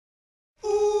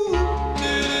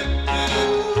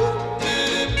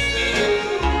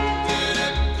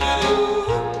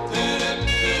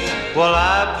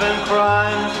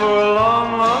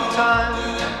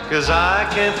'cause I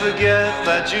can't forget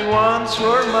that you once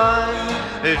were mine.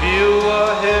 If you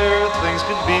were here, things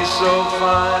could be so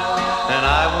fine, and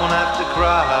I won't have to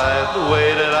cry the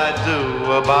way that I do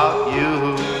about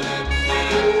you.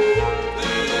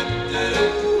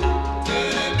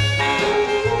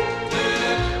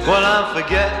 Well, I'm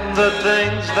forgetting the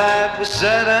things that were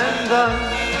said and done.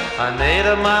 I made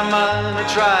up my mind to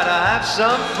try to have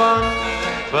some fun,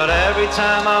 but every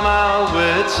time I'm out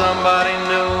with somebody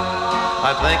new,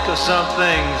 I think of some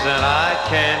things and I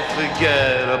can't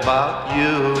forget about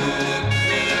you.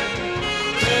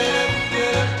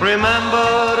 Remember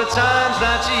the times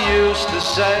that you used to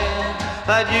say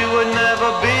that you would never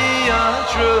be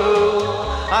untrue.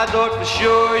 I thought for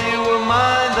sure you were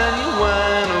mine, then you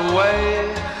went away,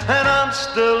 and I'm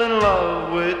still in love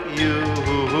with you.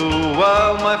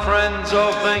 Well, my friends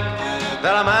all think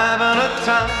that I'm having a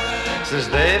time since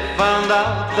they found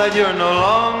out that you're no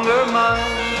longer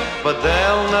mine. But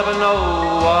they'll never know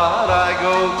what I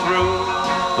go through,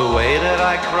 the way that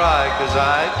I cry 'cause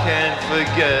I can't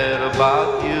forget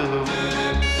about you.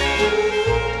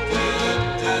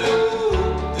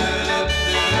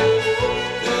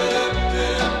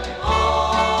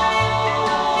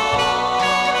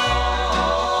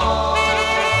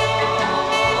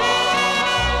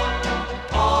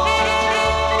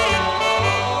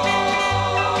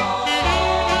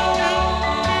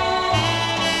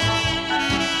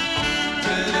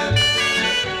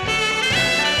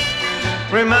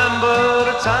 Remember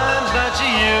the times that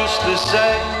you used to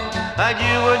say that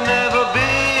you would never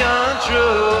be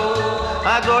untrue.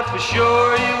 I thought for sure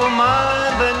you were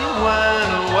mine, then you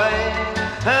went away,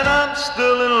 and I'm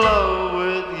still in love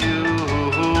with you.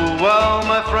 Well,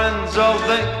 my friends all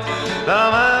think that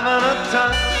I'm having a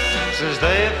time since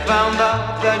they found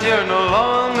out that you're no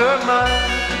longer mine.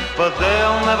 But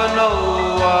they'll never know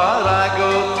what I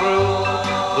go through,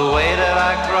 the way that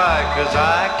I cry 'cause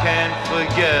I can't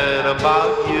forget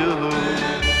about you.